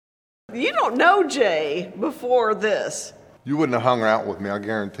You don't know Jay before this. You wouldn't have hung out with me, I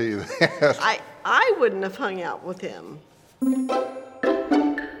guarantee you that. I wouldn't have hung out with him.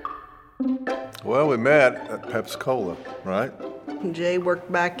 Well, we met at Pepsi-Cola, right? Jay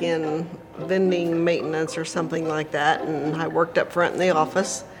worked back in vending maintenance or something like that, and I worked up front in the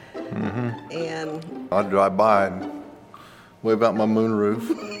office. Mm-hmm. And I'd drive by and wave out my moonroof.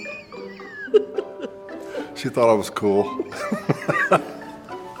 She thought I was cool.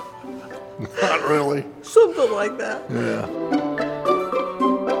 Not really. Something like that. Yeah.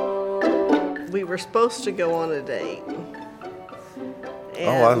 We were supposed to go on a date.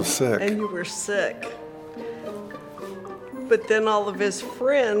 I was sick. And you were sick. But then all of his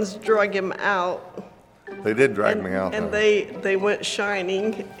friends drug him out. They did drag me out. And they went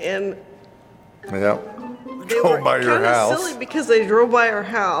shining, and yep. they were by your house. Silly because they drove by our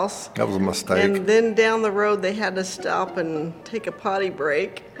house. That was a mistake. And then down the road they had to stop and take a potty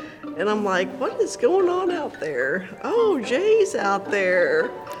break. And I'm like, what is going on out there? Oh, Jay's out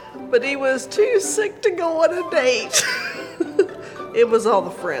there. But he was too sick to go on a date. It was all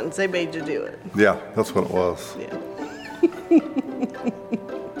the friends. They made you do it. Yeah, that's what it was. Yeah.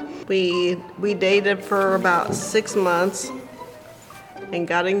 We dated for about 6 months and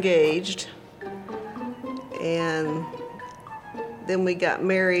got engaged. And then we got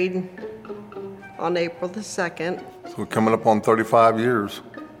married on April the 2nd. So we're coming up on 35 years.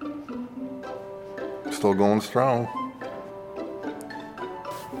 Still going strong.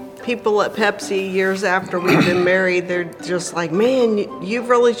 People at Pepsi, years after we've been married, they're just like, man, you've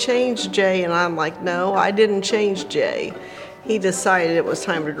really changed, Jay. And I'm like, no, I didn't change Jay. He decided it was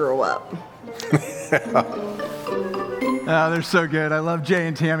time to grow up. They're so good. I love Jay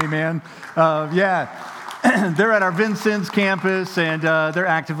and Tammy, man. They're at our Vincennes campus, and they're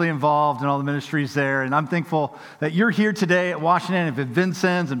actively involved in all the ministries there. And I'm thankful that you're here today at Washington, and at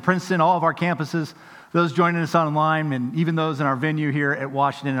Vincennes and Princeton, all of our campuses. Those joining us online, and even those in our venue here at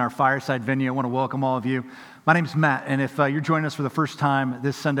Washington, our Fireside venue, I want to welcome all of you. My name's Matt, and if you're joining us for the first time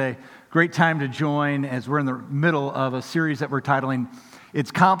this Sunday, great time to join as we're in the middle of a series that we're titling, It's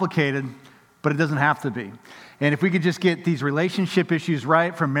Complicated, but It Doesn't Have to Be. And if we could just get these relationship issues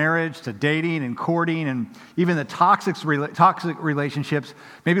right, from marriage to dating and courting and even the toxic relationships,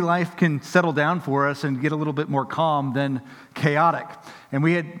 maybe life can settle down for us and get a little bit more calm than chaotic. And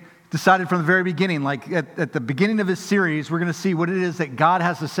we had decided from the very beginning, like at the beginning of this series, we're going to see what it is that God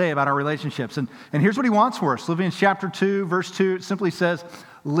has to say about our relationships. And here's what he wants for us. Philippians chapter 2, verse 2, it simply says,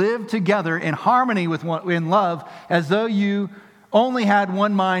 live together in harmony in love as though you only had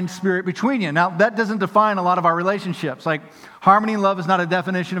one mind, spirit between you. Now, that doesn't define a lot of our relationships. Like, harmony and love is not a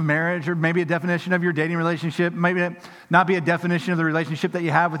definition of marriage, or maybe a definition of your dating relationship, maybe not be a definition of the relationship that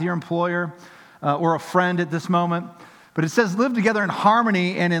you have with your employer or a friend at this moment. But it says live together in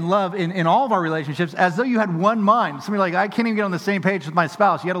harmony and in love in all of our relationships as though you had one mind. Somebody like, I can't even get on the same page with my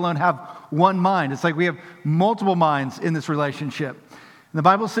spouse, yet alone have one mind. It's like we have multiple minds in this relationship. And the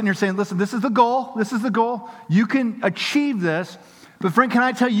Bible's sitting here saying, listen, this is the goal. This is the goal. You can achieve this. But friend, can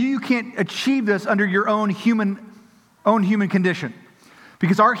I tell you, you can't achieve this under your own human condition.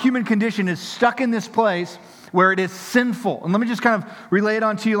 Because our human condition is stuck in this place where it is sinful. And let me just kind of relay it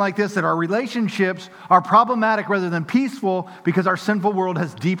onto you like this, that our relationships are problematic rather than peaceful because our sinful world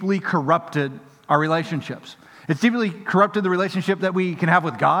has deeply corrupted our relationships. It's deeply corrupted the relationship that we can have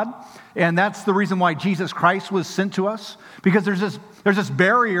with God. And that's the reason why Jesus Christ was sent to us. Because there's this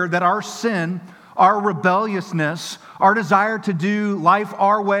barrier that our sin, our rebelliousness, our desire to do life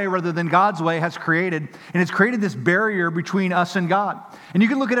our way rather than God's way has created. And it's created this barrier between us and God. And you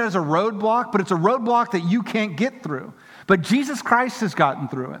can look at it as a roadblock, but it's a roadblock that you can't get through. But Jesus Christ has gotten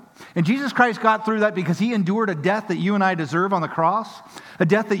through it. And Jesus Christ got through that because he endured a death that you and I deserve on the cross, a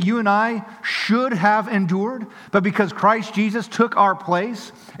death that you and I should have endured. But because Christ Jesus took our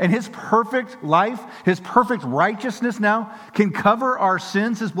place and his perfect life, his perfect righteousness now can cover our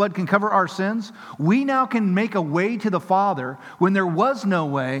sins, his blood can cover our sins, we now can make a way to the Father when there was no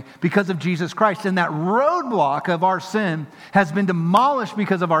way because of Jesus Christ. And that roadblock of our sin has been demolished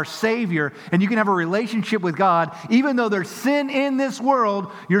because of our Savior. And you can have a relationship with God even though there's sin in this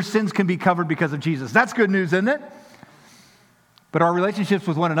world, your sins can be covered because of Jesus. That's good news, isn't it? But our relationships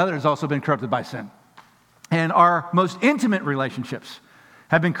with one another has also been corrupted by sin. And our most intimate relationships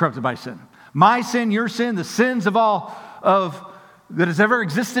have been corrupted by sin. My sin, your sin, the sins of all that has ever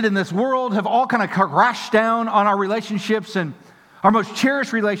existed in this world have all kind of crashed down on our relationships, and our most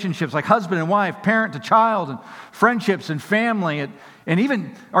cherished relationships like husband and wife, parent to child, and friendships and family, and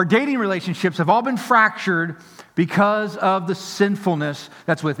even our dating relationships have all been fractured because of the sinfulness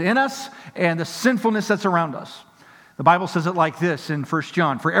that's within us and the sinfulness that's around us. The Bible says it like this in 1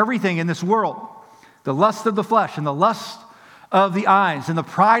 John. For everything in this world, the lust of the flesh and the lust of the eyes and the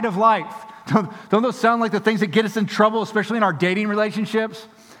pride of life, don't those sound like the things that get us in trouble, especially in our dating relationships?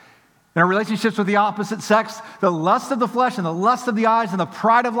 In our relationships with the opposite sex? The lust of the flesh and the lust of the eyes and the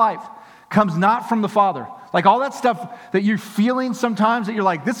pride of life comes not from the Father. Like all that stuff that you're feeling sometimes that you're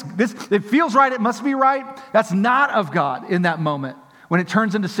like, this, it feels right, it must be right. That's not of God in that moment. When it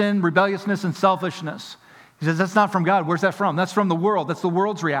turns into sin, rebelliousness, and selfishness. He says, that's not from God. Where's that from? That's from the world. That's the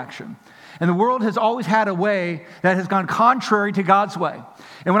world's reaction. And the world has always had a way that has gone contrary to God's way.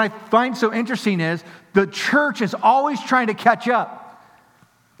 And what I find so interesting is the church is always trying to catch up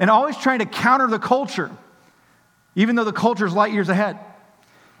and always trying to counter the culture, even though the culture is light years ahead.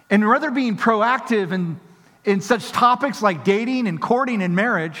 And rather being proactive in such topics like dating and courting and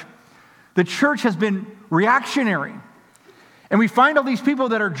marriage, the church has been reactionary. And we find all these people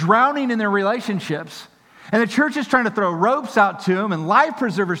that are drowning in their relationships, and the church is trying to throw ropes out to them and life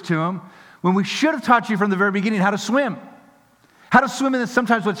preservers to them when we should have taught you from the very beginning how to swim. How to swim in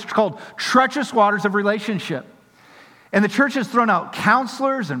sometimes what's called treacherous waters of relationship. And the church has thrown out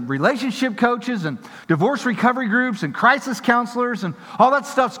counselors and relationship coaches and divorce recovery groups and crisis counselors, and all that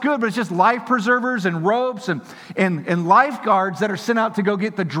stuff's good, but it's just life preservers and ropes and lifeguards that are sent out to go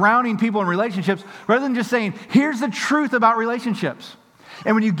get the drowning people in relationships, rather than just saying, here's the truth about relationships.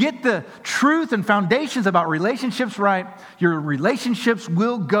 And when you get the truth and foundations about relationships right, your relationships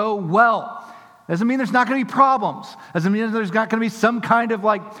will go well. Doesn't mean there's not going to be problems. Doesn't mean there's not going to be some kind of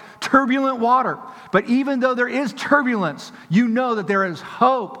like turbulent water. But even though there is turbulence, you know that there is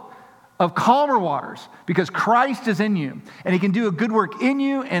hope of calmer waters because Christ is in you. And He can do a good work in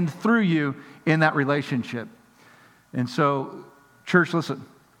you and through you in that relationship. And so, church, listen,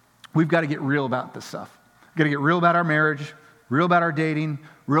 we've got to get real about this stuff. We've got to get real about our marriage, real about our dating,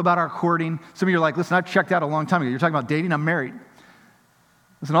 real about our courting. Some of you are like, listen, I checked out a long time ago. You're talking about dating, I'm married.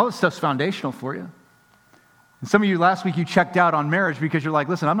 Listen, all this stuff's foundational for you. And some of you last week, you checked out on marriage because you're like,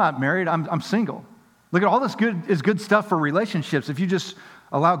 listen, I'm not married, I'm single. Look at all this good stuff for relationships if you just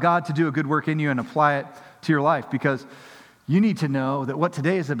allow God to do a good work in you and apply it to your life, because you need to know that what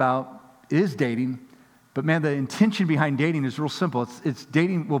today is about is dating. But man, the intention behind dating is real simple. It's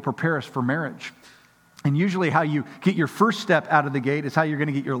dating will prepare us for marriage. And usually how you get your first step out of the gate is how you're going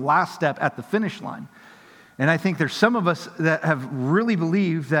to get your last step at the finish line. And I think there's some of us that have really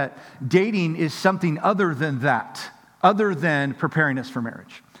believed that dating is something other than that, other than preparing us for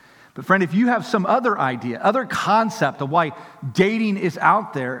marriage. But friend, if you have some other idea, other concept of why dating is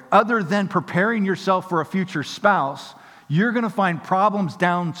out there, other than preparing yourself for a future spouse, you're going to find problems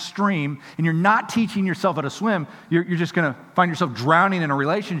downstream, and you're not teaching yourself how to swim. You're just going to find yourself drowning in a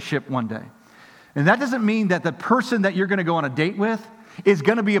relationship one day. And that doesn't mean that the person that you're going to go on a date with is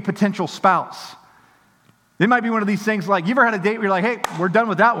going to be a potential spouse. It might be one of these things like, you ever had a date where you're like, hey, we're done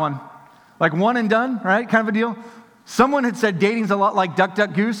with that one. Like one and done, right? Kind of a deal. Someone had said dating's a lot like duck,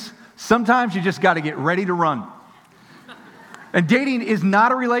 duck, goose. Sometimes you just got to get ready to run. And dating is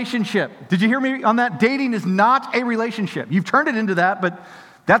not a relationship. Did you hear me on that? Dating is not a relationship. You've turned it into that, but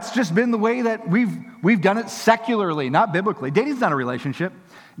that's just been the way that we've done it secularly, not biblically. Dating's not a relationship.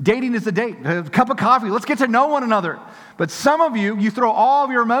 Dating is a date, a cup of coffee. Let's get to know one another. But some of you throw all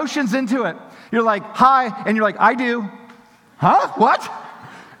of your emotions into it. You're like, hi, and you're like, I do. Huh? What?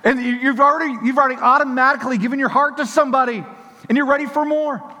 And you've already automatically given your heart to somebody, and you're ready for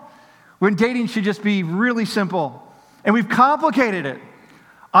more. When dating should just be really simple. And we've complicated it.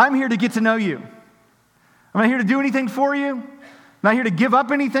 I'm here to get to know you. I'm not here to do anything for you. I'm not here to give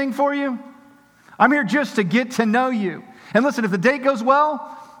up anything for you. I'm here just to get to know you. And listen, if the date goes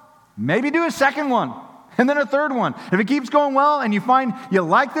well, maybe do a second one and then a third one. If it keeps going well and you find you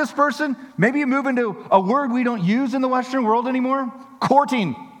like this person, maybe you move into a word we don't use in the Western world anymore,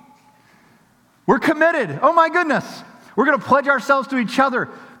 courting. We're committed. Oh my goodness. We're going to pledge ourselves to each other.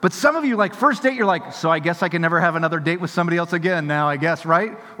 But some of you, like first date, you're like, so I guess I can never have another date with somebody else again now, I guess,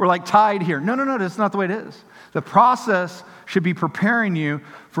 right? We're like tied here. No, that's not the way it is. The process should be preparing you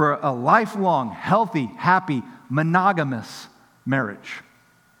for a lifelong, healthy, happy, monogamous marriage.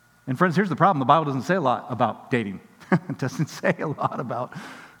 And friends, here's the problem. The Bible doesn't say a lot about dating. It doesn't say a lot about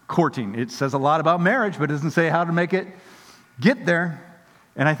courting. It says a lot about marriage, but it doesn't say how to make it get there.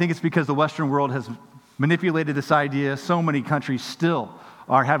 And I think it's because the Western world has manipulated this idea. So many countries still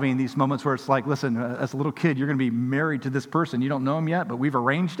are having these moments where it's like, listen, as a little kid, you're going to be married to this person. You don't know him yet, but we've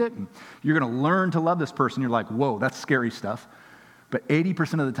arranged it, and you're going to learn to love this person. You're like, whoa, that's scary stuff. But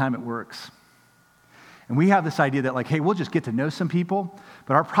 80% of the time it works. And we have this idea that like, hey, we'll just get to know some people.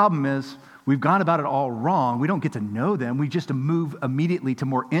 But our problem is we've gone about it all wrong. We don't get to know them. We just move immediately to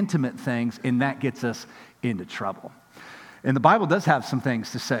more intimate things, and that gets us into trouble. And the Bible does have some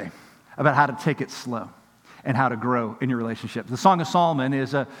things to say about how to take it slow and how to grow in your relationship. The Song of Solomon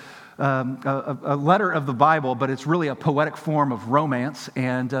is a letter of the Bible, but it's really a poetic form of romance.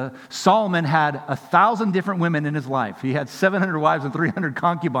 And Solomon had 1,000 different women in his life. He had 700 wives and 300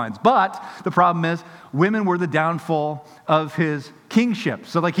 concubines. But the problem is, women were the downfall of his kingship.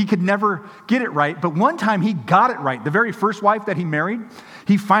 So he could never get it right. But one time he got it right. The very first wife that he married,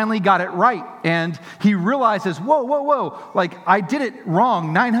 he finally got it right. And he realizes, whoa. I did it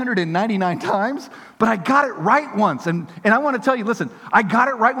wrong 999 times, but I got it right once. And I want to tell you, listen, I got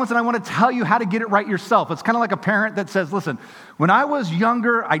it right once, and I want to tell you how to get it right yourself. It's kind of like a parent that says, listen, when I was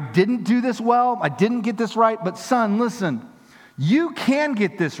younger, I didn't do this well. I didn't get this right. But son, listen, you can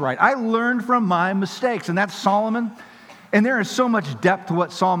get this right. I learned from my mistakes. And that's Solomon. And there is so much depth to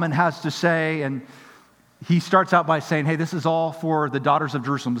what Solomon has to say. And he starts out by saying, hey, this is all for the daughters of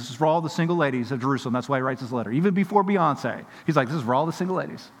Jerusalem. This is for all the single ladies of Jerusalem. That's why he writes this letter. Even before Beyonce, he's like, this is for all the single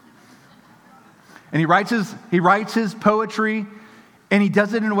ladies. And he writes his poetry, and he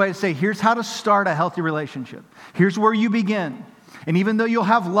does it in a way to say, here's how to start a healthy relationship. Here's where you begin. And even though you'll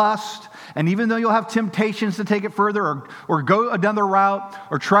have lust, and even though you'll have temptations to take it further or go another route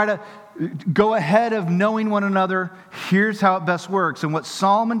or try to go ahead of knowing one another, here's how it best works. And what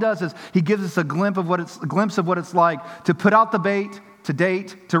Solomon does is he gives us a glimpse of what it's like to put out the bait, to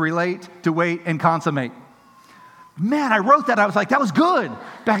date, to relate, to wait, and consummate. Man, I wrote that. I was like, that was good.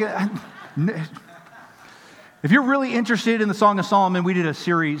 If you're really interested in the Song of Solomon, we did a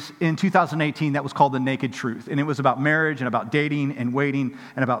series in 2018 that was called The Naked Truth. And it was about marriage and about dating and waiting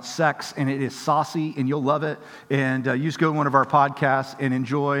and about sex. And it is saucy and you'll love it. And you just go to one of our podcasts and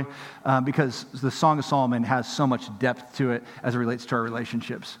enjoy because the Song of Solomon has so much depth to it as it relates to our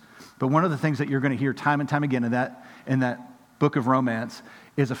relationships. But one of the things that you're going to hear time and time again in that book of romance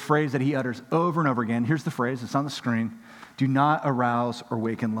is a phrase that he utters over and over again. Here's the phrase. It's on the screen. Do not arouse or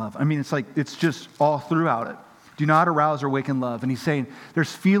waken love. I mean, it's just all throughout it. Do not arouse or waken love. And he's saying,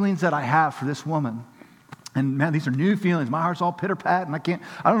 there's feelings that I have for this woman. And man, these are new feelings. My heart's all pitter-pat, and I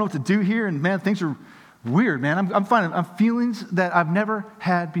don't know what to do here. And man, things are weird, man. I'm finding feelings that I've never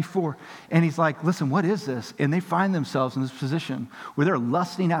had before. And he's like, listen, what is this? And they find themselves in this position where they're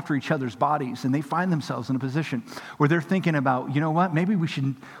lusting after each other's bodies. And they find themselves in a position where they're thinking about, you know what? Maybe we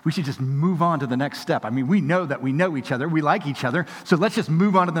should just move on to the next step. I mean, we know that we know each other. We like each other. So let's just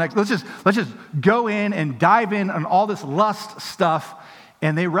move on to the next. Let's just go in and dive in on all this lust stuff.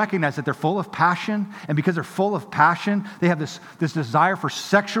 And they recognize that they're full of passion. And because they're full of passion, they have this desire for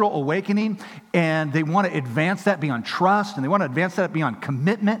sexual awakening. And they want to advance that beyond trust. And they want to advance that beyond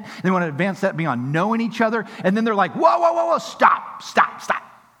commitment. And they want to advance that beyond knowing each other. And then they're like, whoa, stop.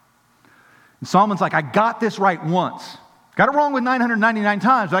 And Solomon's like, I got this right once. Got it wrong with 999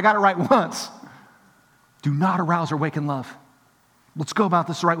 times, but I got it right once. Do not arouse or waken love. Let's go about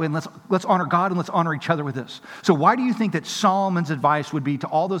this the right way, and let's honor God and let's honor each other with this. So why do you think that Solomon's advice would be to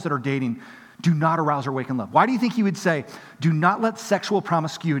all those that are dating, do not arouse or waken love? Why do you think he would say, do not let sexual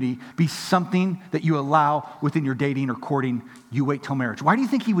promiscuity be something that you allow within your dating or courting, you wait till marriage? Why do you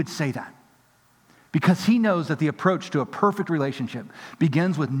think he would say that? Because he knows that the approach to a perfect relationship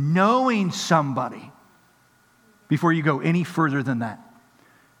begins with knowing somebody before you go any further than that.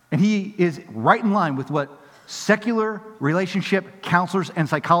 And he is right in line with what secular relationship counselors and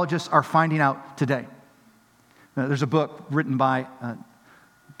psychologists are finding out today. There's a book written by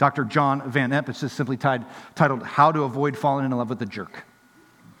Dr. John Van Epp. It's just simply titled How to Avoid Falling in Love with a Jerk.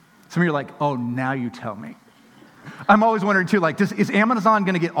 Some of you are like, oh, now you tell me. I'm always wondering too, is Amazon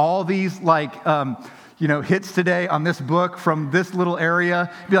going to get all these hits today on this book from this little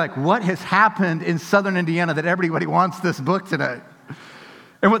area? Be like, what has happened in southern Indiana that everybody wants this book today?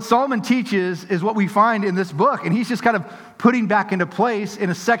 And what Solomon teaches is what we find in this book. And he's just kind of putting back into place in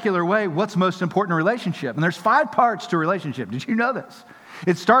a secular way what's most important in a relationship. And there's 5 parts to a relationship. Did you know this?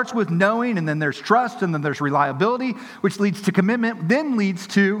 It starts with knowing, and then there's trust, and then there's reliability, which leads to commitment, then leads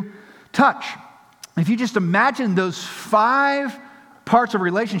to touch. If you just imagine those 5 parts of a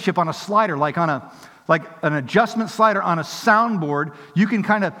relationship on a slider, like an adjustment slider on a soundboard, you can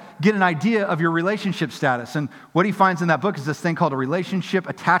kind of get an idea of your relationship status. And what he finds in that book is this thing called a relationship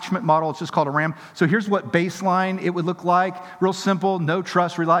attachment model. It's just called a RAM. So here's what baseline it would look like. Real simple: no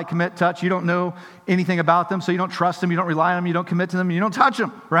trust, rely, commit, touch. You don't know anything about them, so you don't trust them, you don't rely on them, you don't commit to them, you don't touch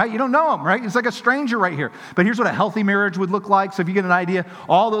them, right? You don't know them, right? It's like a stranger right here. But here's what a healthy marriage would look like. So if you get an idea,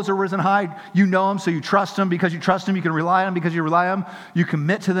 all those are risen high. You know them, so you trust them. Because you trust them, you can rely on them. Because you rely on them, you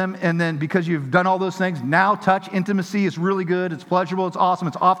commit to them. And then because you've done all those those things. Now touch, intimacy is really good. It's pleasurable. It's awesome.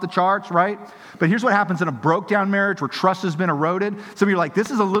 It's off the charts, right? But here's what happens in a broke down marriage where trust has been eroded. Some of you are like,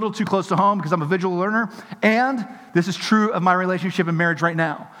 this is a little too close to home because I'm a visual learner. And this is true of my relationship and marriage right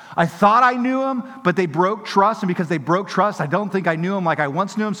now. I thought I knew him, but they broke trust. And because they broke trust, I don't think I knew him like I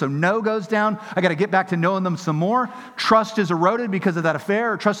once knew him. So no goes down. I got to get back to knowing them some more. Trust is eroded because of that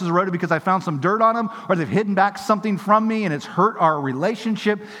affair. Or trust is eroded because I found some dirt on them. Or they've hidden back something from me and it's hurt our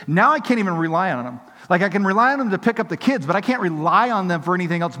relationship. Now I can't even rely on them. Like I can rely on them to pick up the kids, but I can't rely on them for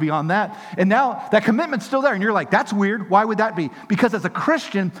anything else beyond that. And now that commitment's still there. And you're like, that's weird. Why would that be? Because as a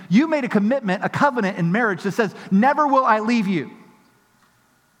Christian, you made a commitment, a covenant in marriage that says, never will I leave you.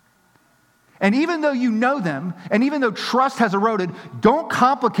 And even though you know them, and even though trust has eroded, don't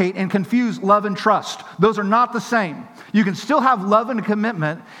complicate and confuse love and trust. Those are not the same. You can still have love and a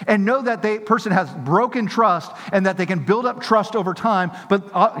commitment and know that the person has broken trust and that they can build up trust over time.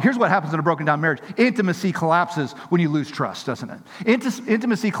 But here's what happens in a broken down marriage. Intimacy collapses when you lose trust, doesn't it?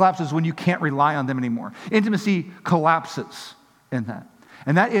 Intimacy collapses when you can't rely on them anymore. Intimacy collapses in that.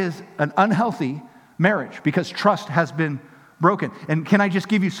 And that is an unhealthy marriage because trust has been broken. And can I just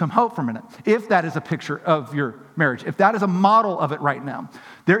give you some hope for a minute? If that is a picture of your marriage, if that is a model of it right now,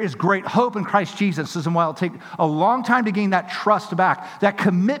 there is great hope in Christ Jesus. And while it'll take a long time to gain that trust back, that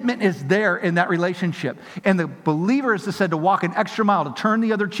commitment is there in that relationship. And the believer is said to walk an extra mile, to turn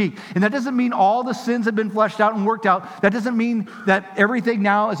the other cheek. And that doesn't mean all the sins have been fleshed out and worked out. That doesn't mean that everything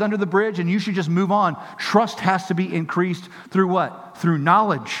now is under the bridge and you should just move on. Trust has to be increased through what? Through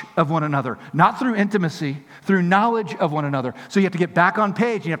knowledge of one another, not through intimacy, through knowledge of one another. So you have to get back on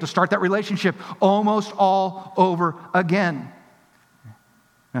page and you have to start that relationship almost all over again.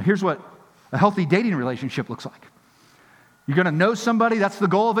 Now here's what a healthy dating relationship looks like. You're going to know somebody, that's the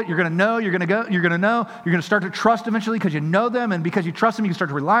goal of it. You're going to know, you're going to start to trust eventually because you know them, and because you trust them, you can start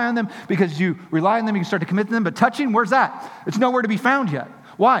to rely on them. Because you rely on them, you can start to commit to them. But touching, where's that? It's nowhere to be found yet.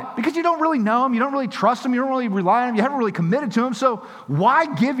 Why? Because you don't really know them, you don't really trust them, you don't really rely on them, you haven't really committed to them. So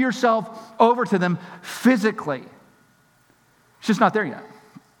why give yourself over to them physically? It's just not there yet.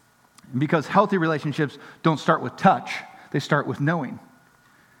 Because healthy relationships don't start with touch, they start with knowing.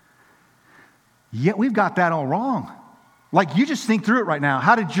 Yet we've got that all wrong. Like, you just think through it right now.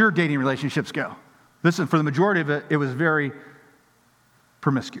 How did your dating relationships go? Listen, for the majority of it, it was very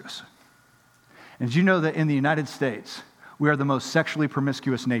promiscuous. And did you know that in the United States, we are the most sexually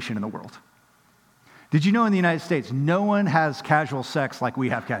promiscuous nation in the world? Did you know in the United States, no one has casual sex like we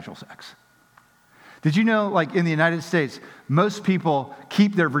have casual sex? Did you know, like in the United States, most people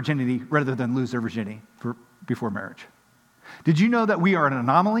keep their virginity rather than lose their virginity before marriage? Did you know that we are an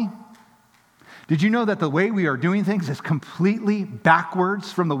anomaly? Did you know that the way we are doing things is completely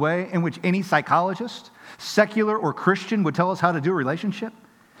backwards from the way in which any psychologist, secular or Christian, would tell us how to do a relationship?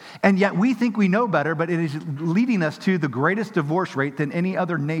 And yet we think we know better, but it is leading us to the greatest divorce rate than any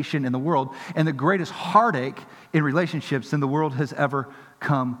other nation in the world and the greatest heartache in relationships than the world has ever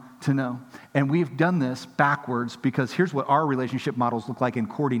come to know. And we've done this backwards because here's what our relationship models look like in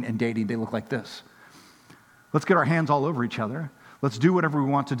courting and dating. They look like this. Let's get our hands all over each other. Let's do whatever we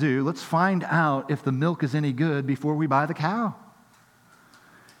want to do. Let's find out if the milk is any good before we buy the cow.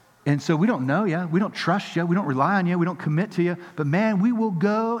 And so we don't know you. We don't trust you. We don't rely on you. We don't commit to you. But man, we will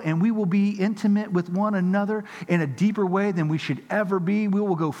go and we will be intimate with one another in a deeper way than we should ever be. We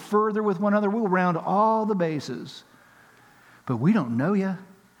will go further with one another. We'll round all the bases. But we don't know you.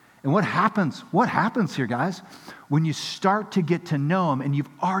 And what happens? What happens here, guys? When you start to get to know them and you've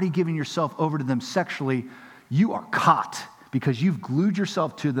already given yourself over to them sexually, you are caught. Because you've glued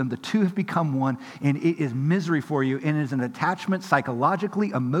yourself to them, the two have become one, and it is misery for you, and it is an attachment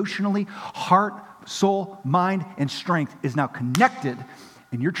psychologically, emotionally, heart, soul, mind, and strength is now connected,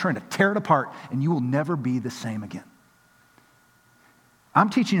 and you're trying to tear it apart, and you will never be the same again. I'm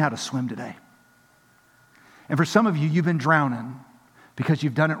teaching you how to swim today. And for some of you, you've been drowning because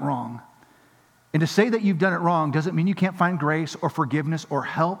you've done it wrong. And to say that you've done it wrong doesn't mean you can't find grace or forgiveness or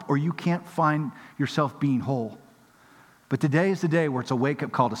help, or you can't find yourself being whole. But today is the day where it's a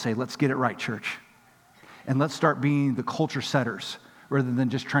wake-up call to say, let's get it right, church. And let's start being the culture setters rather than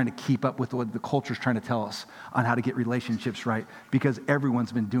just trying to keep up with what the culture's trying to tell us on how to get relationships right, because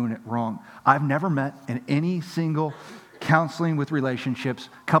everyone's been doing it wrong. I've never met in any single counseling with relationships,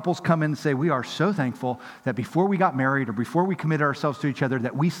 couples come in and say, we are so thankful that before we got married or before we committed ourselves to each other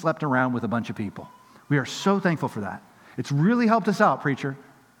that we slept around with a bunch of people. We are so thankful for that. It's really helped us out, preacher.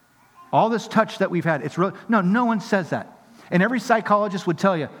 All this touch that we've had, it's really, no one says that. And every psychologist would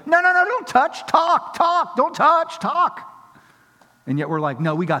tell you, no, don't touch, talk, don't touch, talk. And yet we're like,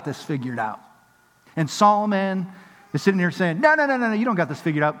 no, we got this figured out. And Solomon is sitting here saying, no, you don't got this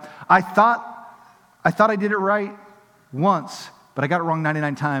figured out. I thought I thought I did it right once, but I got it wrong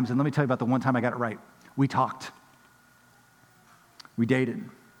 99 times. And let me tell you about the one time I got it right. We talked. We dated.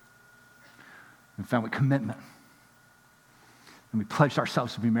 We found a commitment. And we pledged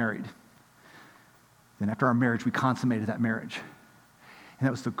ourselves to be married. Then after our marriage, we consummated that marriage. And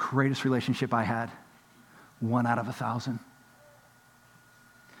that was the greatest relationship I had. 1 out of 1,000.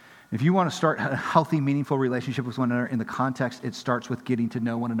 If you want to start a healthy, meaningful relationship with one another, in the context, it starts with getting to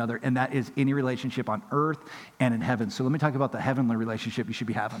know one another, and that is any relationship on earth and in heaven. So let me talk about the heavenly relationship you should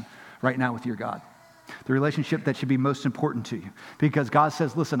be having right now with your God. The relationship that should be most important to you. Because God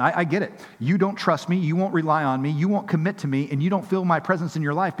says, listen, I get it. You don't trust me, you won't rely on me, you won't commit to me, and you don't feel my presence in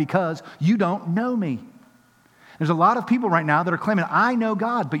your life because you don't know me. There's a lot of people right now that are claiming, I know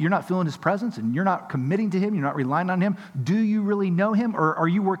God, but you're not feeling his presence and you're not committing to him, you're not relying on him. Do you really know him, or are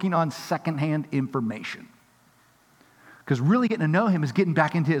you working on secondhand information? Because really getting to know him is getting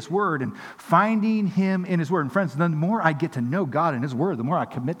back into his word and finding him in his word. And friends, the more I get to know God in his word, the more I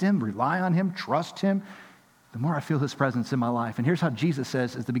commit to him, rely on him, trust him, the more I feel his presence in my life. And here's how Jesus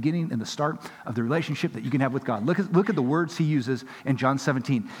says is the beginning and the start of the relationship that you can have with God. Look at the words he uses in John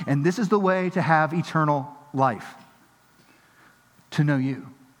 17. And this is the way to have eternal life. To know you.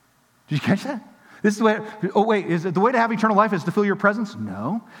 Did you catch that? This is the way, is it the way to have eternal life is to feel your presence?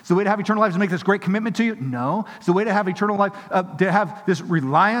 No. Is the way to have eternal life is to make this great commitment to you? No. Is the way to have eternal life to have this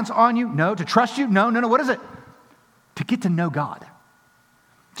reliance on you? No. To trust you? No. What is it? To get to know God.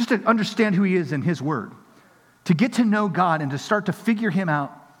 Just to understand who he is in his word. To get to know God and to start to figure him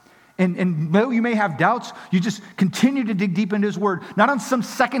out. And though you may have doubts, you just continue to dig deep into his word, not on some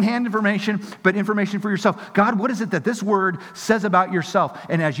secondhand information, but information for yourself. God, what is it that this word says about yourself?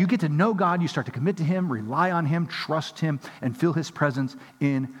 And as you get to know God, you start to commit to him, rely on him, trust him, and feel his presence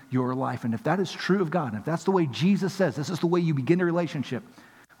in your life. And if that is true of God, and if that's the way Jesus says, this is the way you begin a relationship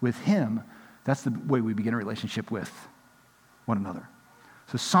with him, that's the way we begin a relationship with one another.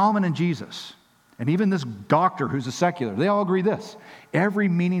 So Solomon and Jesus, and even this doctor who's a secular, they all agree this. Every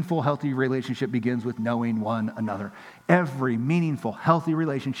meaningful, healthy relationship begins with knowing one another. Every meaningful, healthy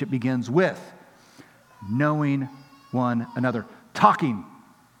relationship begins with knowing one another. Talking,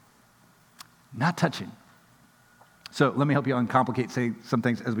 not touching. So let me help you uncomplicate some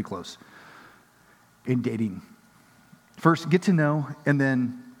things as we close. In dating, first get to know and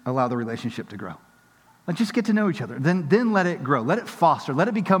then allow the relationship to grow. Like just get to know each other. Then let it grow. Let it foster. Let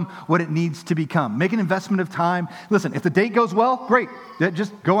it become what it needs to become. Make an investment of time. Listen, if the date goes well, great.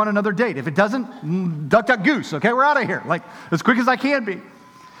 Just go on another date. If it doesn't, duck, goose. Okay, we're out of here. Like as quick as I can be.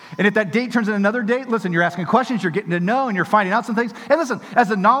 And if that date turns into another date, listen, you're asking questions, you're getting to know, and you're finding out some things. And listen, as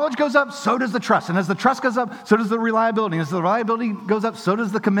the knowledge goes up, so does the trust. And as the trust goes up, so does the reliability. And as the reliability goes up, so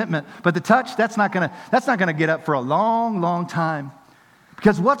does the commitment. But the touch, that's not gonna get up for a long, long time.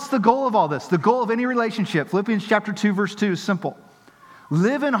 Because what's the goal of all this? The goal of any relationship, Philippians chapter 2, verse 2 is simple.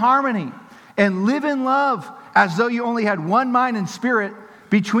 Live in harmony and live in love as though you only had one mind and spirit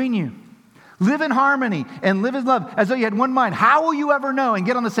between you. Live in harmony and live in love as though you had one mind. How will you ever know and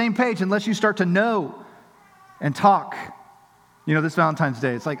get on the same page unless you start to know and talk? You know, this Valentine's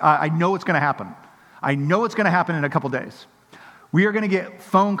Day, it's like, I know it's going to happen. I know it's going to happen in a couple days. We are going to get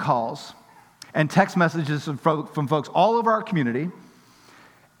phone calls and text messages from folks all over our community.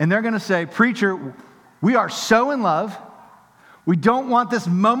 And they're going to say, preacher, we are so in love. We don't want this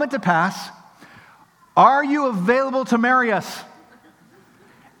moment to pass. Are you available to marry us?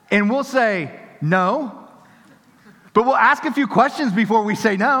 And we'll say, no. But we'll ask a few questions before we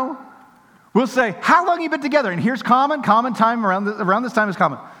say no. We'll say, how long have you been together? And here's common time around this time is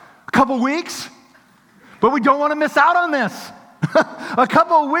common. A couple weeks. But we don't want to miss out on this. A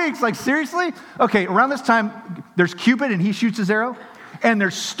couple of weeks, like seriously? Okay, around this time, there's Cupid and he shoots his arrow. And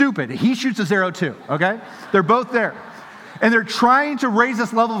they're stupid. He shoots his arrow too, okay? They're both there. And they're trying to raise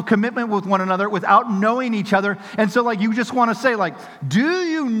this level of commitment with one another without knowing each other. And so like you just want to say like, do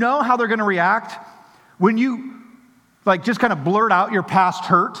you know how they're going to react when you like just kind of blurt out your past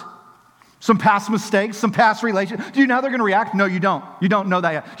hurt, some past mistakes, some past relations? Do you know how they're going to react? No, you don't. You don't know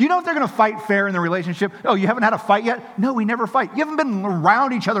that yet. Do you know if they're going to fight fair in the relationship? Oh, you haven't had a fight yet? No, we never fight. You haven't been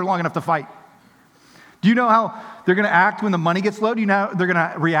around each other long enough to fight. Do you know how they're going to act when the money gets low? Do you know how they're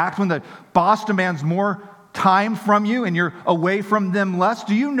going to react when the boss demands more time from you and you're away from them less?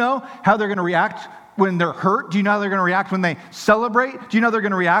 Do you know how they're going to react when they're hurt? Do you know how they're going to react when they celebrate? Do you know they're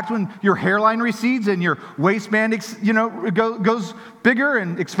going to react when your hairline recedes and your waistband goes bigger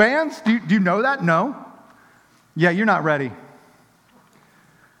and expands? Do you know that? No. Yeah, you're not ready.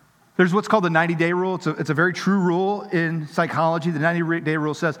 There's what's called the 90-day rule. It's a very true rule in psychology. The 90-day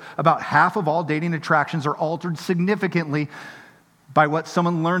rule says about half of all dating attractions are altered significantly by what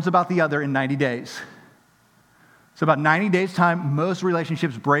someone learns about the other in 90 days. So about 90 days' time, most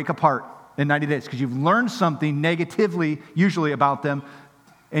relationships break apart in 90 days because you've learned something negatively, usually about them,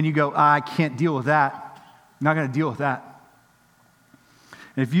 and you go, I can't deal with that. I'm not going to deal with that.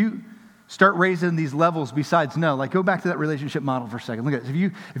 And if you start raising these levels besides no, like go back to that relationship model for a second. Look at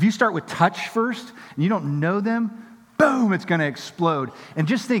this. If you start with touch first and you don't know them, boom, it's going to explode. And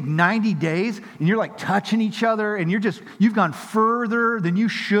just think 90 days and you're like touching each other and you've gone further than you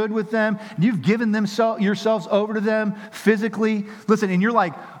should with them. And you've given yourselves over to them physically. Listen, and you're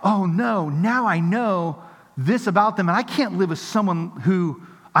like, oh no, now I know this about them and I can't live with someone who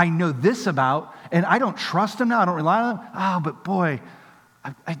I know this about and I don't trust them now. I don't rely on them. Oh, but boy,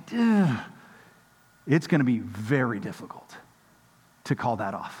 it's going to be very difficult to call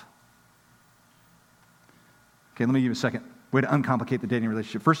that off. Okay, let me give you a second way to uncomplicate the dating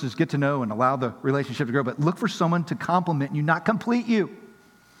relationship. First is get to know and allow the relationship to grow, but look for someone to complement you, not complete you.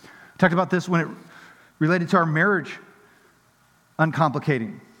 I talked about this when it related to our marriage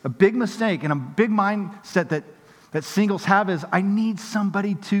uncomplicating. A big mistake and a big mindset that singles have is, I need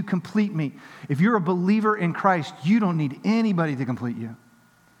somebody to complete me. If you're a believer in Christ, you don't need anybody to complete you.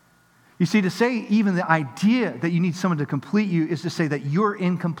 You see, to say even the idea that you need someone to complete you is to say that you're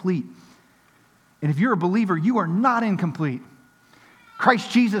incomplete. And if you're a believer, you are not incomplete.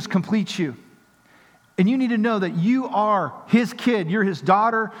 Christ Jesus completes you. And you need to know that you are his kid, you're his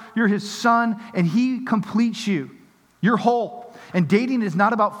daughter, you're his son, and he completes you. You're whole. And dating is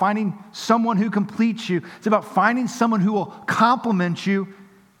not about finding someone who completes you. It's about finding someone who will complement you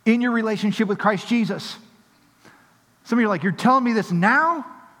in your relationship with Christ Jesus. Some of you are like, you're telling me this now?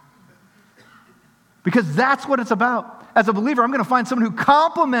 Because that's what it's about. As a believer, I'm going to find someone who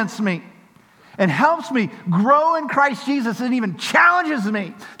complements me and helps me grow in Christ Jesus and even challenges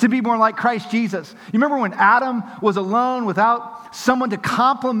me to be more like Christ Jesus. You remember when Adam was alone without someone to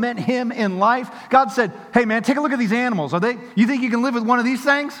complement him in life? God said, hey man, take a look at these animals. You think you can live with one of these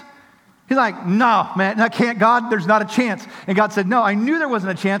things? He's like, no, man, I can't, God, there's not a chance. And God said, no, I knew there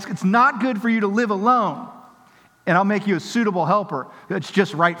wasn't a chance. It's not good for you to live alone. And I'll make you a suitable helper that's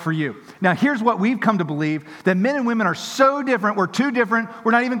just right for you. Now, here's what we've come to believe, that men and women are so different, we're too different,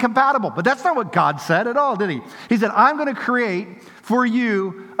 we're not even compatible. But that's not what God said at all, did he? He said, I'm going to create for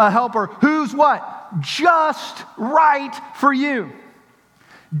you a helper who's what? Just right for you.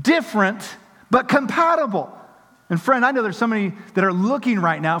 Different, but compatible. And friend, I know there's so many that are looking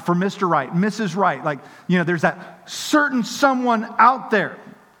right now for Mr. Right, Mrs. Right. Like, there's that certain someone out there.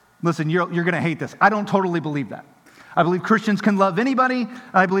 Listen, you're going to hate this. I don't totally believe that. I believe Christians can love anybody.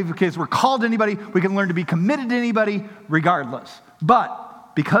 I believe because we're called to anybody, we can learn to be committed to anybody regardless.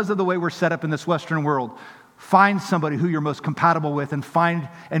 But because of the way we're set up in this Western world, find somebody who you're most compatible with and find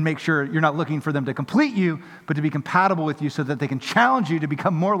and make sure you're not looking for them to complete you, but to be compatible with you so that they can challenge you to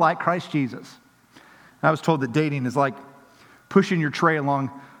become more like Christ Jesus. I was told that dating is like pushing your tray along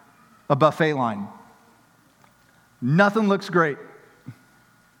a buffet line. Nothing looks great,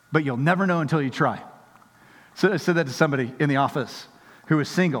 but you'll never know until you try. So I said that to somebody in the office who was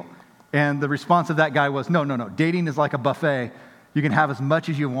single. And the response of that guy was, no. Dating is like a buffet. You can have as much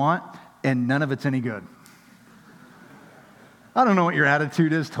as you want, and none of it's any good. I don't know what your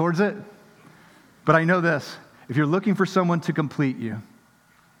attitude is towards it, but I know this. If you're looking for someone to complete you,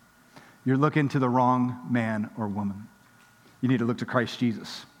 you're looking to the wrong man or woman. You need to look to Christ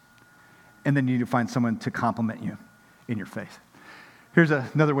Jesus. And then you need to find someone to complement you in your faith. Here's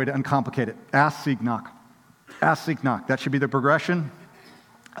another way to uncomplicate it. Ask, seek, knock. Ask, seek, knock. That should be the progression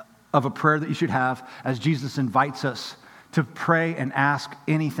of a prayer that you should have as Jesus invites us to pray and ask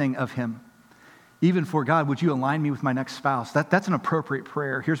anything of him. Even for God, would you align me with my next spouse? That's an appropriate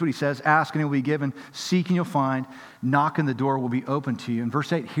prayer. Here's what he says. Ask and it will be given. Seek and you'll find. Knock and the door will be open to you. In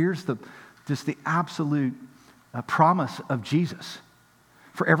verse 8, here's the absolute promise of Jesus.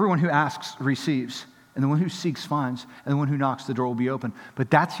 For everyone who asks receives. And the one who seeks finds, and the one who knocks, the door will be open. But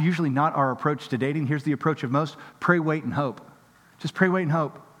that's usually not our approach to dating. Here's the approach of most. Pray, wait, and hope. Just pray, wait, and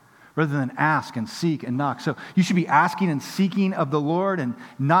hope, rather than ask and seek and knock. So you should be asking and seeking of the Lord and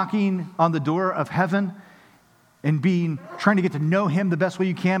knocking on the door of heaven and trying to get to know him the best way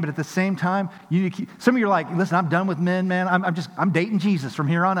you can. But at the same time, some of you are like, listen, I'm done with men, man. I'm dating Jesus from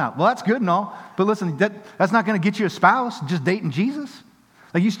here on out. Well, that's good and all. But listen, that's not going to get you a spouse, just dating Jesus.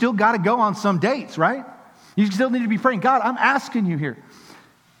 Like, you still got to go on some dates, right? You still need to be praying, God, I'm asking you here.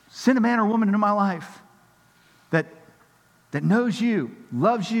 Send a man or woman into my life that knows you,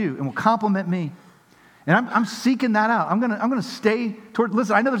 loves you, and will compliment me. And I'm seeking that out. I'm gonna stay toward,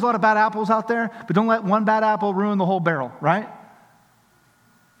 listen, I know there's a lot of bad apples out there, but don't let one bad apple ruin the whole barrel, right?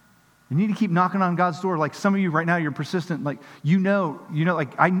 You need to keep knocking on God's door. Like some of you right now, you're persistent. Like you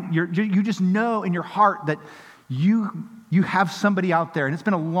just know in your heart that you have somebody out there, and it's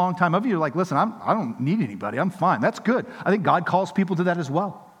been a long time. Of you are like, listen, I don't need anybody. I'm fine. That's good. I think God calls people to that as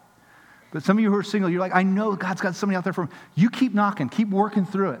well. But some of you who are single, you're like, I know God's got somebody out there for me. You keep knocking, keep working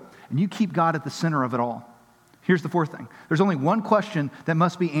through it, and you keep God at the center of it all. Here's the fourth thing. There's only one question that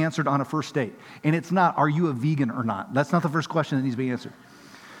must be answered on a first date, and it's not, are you a vegan or not? That's not the first question that needs to be answered.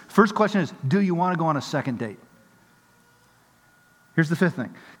 First question is, do you want to go on a second date? Here's the fifth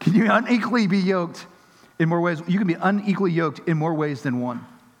thing. Can you unequally be yoked in more ways? You can be unequally yoked in more ways than one.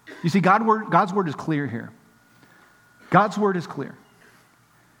 You see, God's word is clear here. God's word is clear.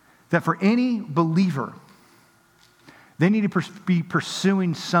 That for any believer, they need to be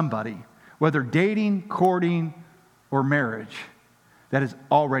pursuing somebody, whether dating, courting, or marriage, that is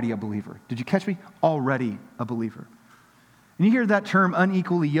already a believer. Did you catch me? Already a believer. And you hear that term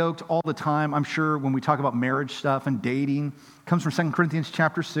unequally yoked all the time, I'm sure, when we talk about marriage stuff and dating. It comes from 2 Corinthians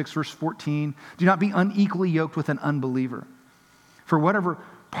chapter 6, verse 14. Do not be unequally yoked with an unbeliever. For whatever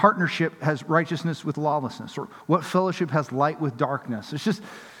partnership has righteousness with lawlessness, or what fellowship has light with darkness. It's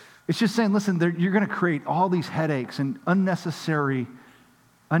just saying, listen, you're going to create all these headaches and unnecessary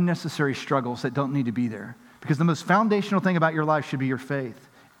struggles that don't need to be there. Because the most foundational thing about your life should be your faith.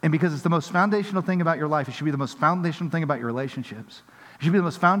 And because it's the most foundational thing about your life, it should be the most foundational thing about your relationships. It should be the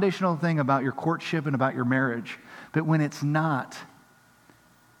most foundational thing about your courtship and about your marriage. But when it's not,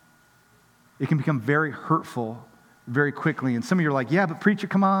 it can become very hurtful very quickly. And some of you are like, yeah, but preacher,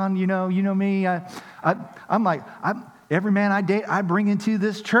 come on, you know me. I'm like, every man I date, I bring into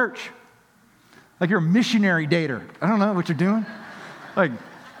this church. Like you're a missionary dater. I don't know what you're doing. Like,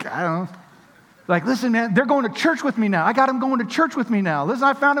 I don't know. Like, listen, man, they're going to church with me now. I got them going to church with me now. Listen,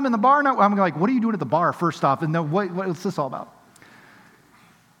 I found them in the bar now. I'm like, what are you doing at the bar, first off? And then what's this all about?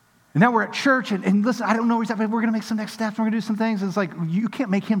 And now we're at church, and listen, I don't know where he's at, but we're going to make some next steps. We're going to do some things. And it's like, you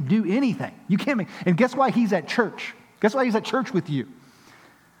can't make him do anything. And guess why he's at church? Guess why he's at church with you?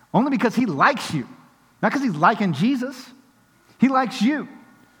 Only because he likes you. Not because he's liking Jesus. He likes you.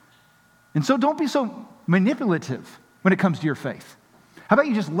 And so don't be so manipulative when it comes to your faith. How about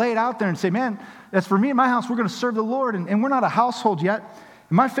you just lay it out there and say, man, as for me and my house, we're going to serve the Lord, and we're not a household yet.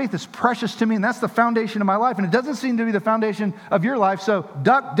 And my faith is precious to me, and that's the foundation of my life. And it doesn't seem to be the foundation of your life, so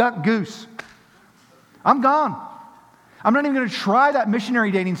duck, duck, goose. I'm gone. I'm not even going to try that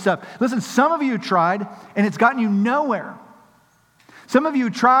missionary dating stuff. Listen, some of you tried, and it's gotten you nowhere. Some of you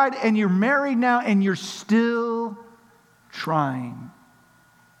tried, and you're married now, and you're still trying.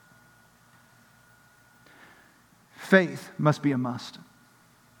 Faith must be a must.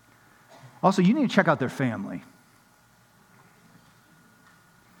 Also, you need to check out their family.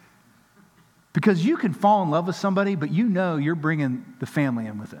 Because you can fall in love with somebody, but you know you're bringing the family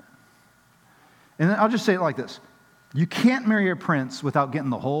in with it. And I'll just say it like this. You can't marry a prince without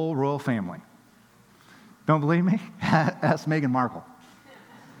getting the whole royal family. Don't believe me? Ask Meghan Markle.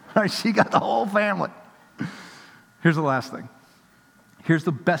 She got the whole family. Here's the last thing. Here's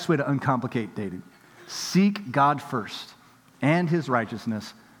the best way to uncomplicate dating. Seek God first and his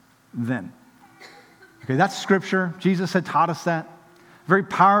righteousness then. Okay, that's scripture. Jesus had taught us that. Very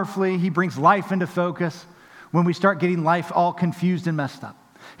powerfully, he brings life into focus when we start getting life all confused and messed up.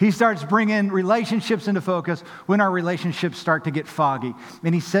 He starts bringing relationships into focus when our relationships start to get foggy.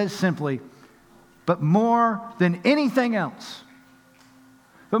 And he says simply, but more than anything else,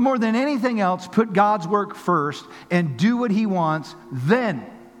 put God's work first and do what he wants then.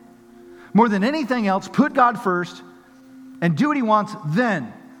 More than anything else, put God first and do what he wants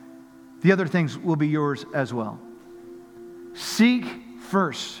then. The other things will be yours as well. Seek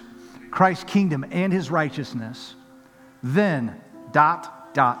first Christ's kingdom and his righteousness, then ...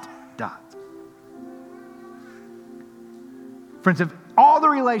 Friends, of all the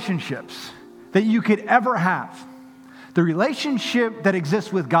relationships that you could ever have, the relationship that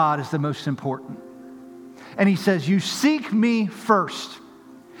exists with God is the most important. And he says, you seek me first,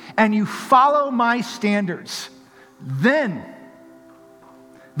 and you follow my standards, then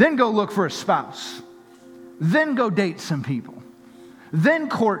go look for a spouse, then go date some people, then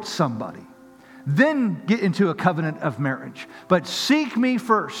court somebody, then get into a covenant of marriage. But seek me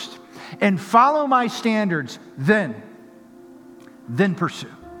first and follow my standards, then pursue.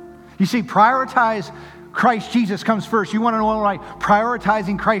 You see, prioritize Christ Jesus comes first. You want to know why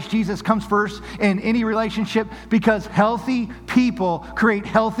prioritizing Christ Jesus comes first in any relationship? Because healthy people create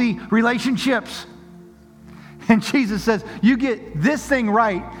healthy relationships. And Jesus says, you get this thing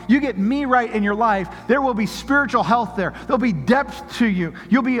right, you get me right in your life, there will be spiritual health there. There'll be depth to you.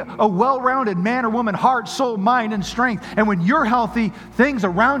 You'll be a well-rounded man or woman, heart, soul, mind, and strength. And when you're healthy, things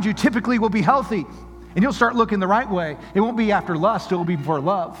around you typically will be healthy. And you'll start looking the right way. It won't be after lust, it will be for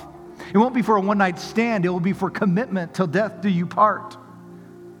love. It won't be for a one-night stand, it will be for commitment till death do you part.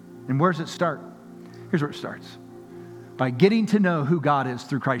 And where does it start? Here's where it starts. By getting to know who God is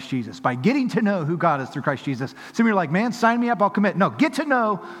through Christ Jesus. By getting to know who God is through Christ Jesus. Some of you are like, man, sign me up, I'll commit. No, get to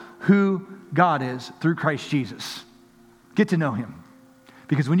know who God is through Christ Jesus. Get to know him.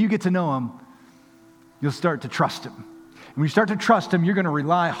 Because when you get to know him, you'll start to trust him. And when you start to trust him, you're going to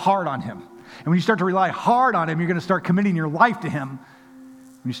rely hard on him. And when you start to rely hard on him, you're going to start committing your life to him.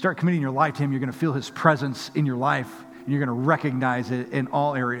 When you start committing your life to him, you're going to feel his presence in your life. And you're going to recognize it in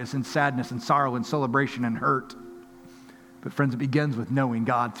all areas, in sadness and sorrow and celebration and hurt. But friends, it begins with knowing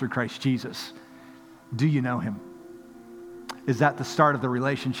God through Christ Jesus. Do you know him? Is that the start of the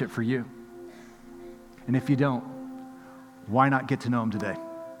relationship for you? And if you don't, why not get to know him today?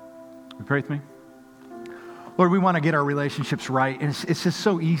 Will you pray with me? Lord, we want to get our relationships right. And it's just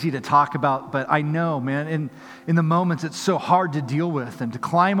so easy to talk about, but I know, man, in the moments it's so hard to deal with and to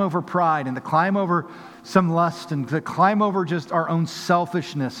climb over pride and to climb over some lust and to climb over just our own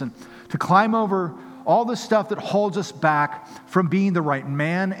selfishness and to climb over all the stuff that holds us back from being the right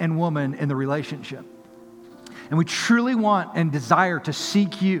man and woman in the relationship. And we truly want and desire to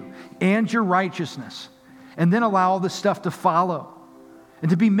seek you and your righteousness and then allow all this stuff to follow.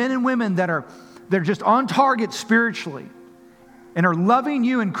 And to be men and women that are just on target spiritually and are loving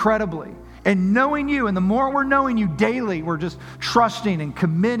you incredibly and knowing you. And the more we're knowing you daily, we're just trusting and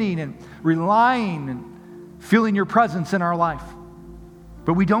committing and relying and feeling your presence in our life.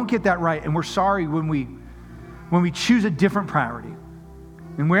 But we don't get that right, and we're sorry when we choose a different priority.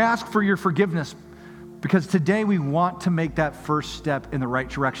 And we ask for your forgiveness because today we want to make that first step in the right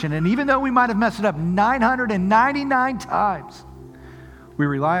direction. And even though we might have messed it up 999 times, we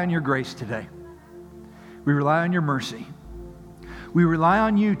rely on your grace today. We rely on your mercy. We rely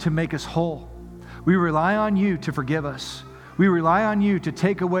on you to make us whole. We rely on you to forgive us. We rely on you to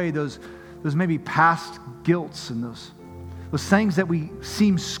take away those maybe past guilts and those things that we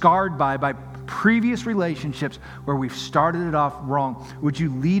seem scarred by previous relationships where we've started it off wrong. Would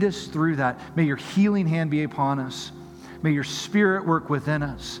you lead us through that? May your healing hand be upon us. May your spirit work within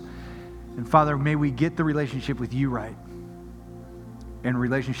us. And Father, may we get the relationship with you right and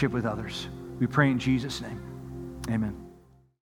relationship with others. We pray in Jesus' name. Amen.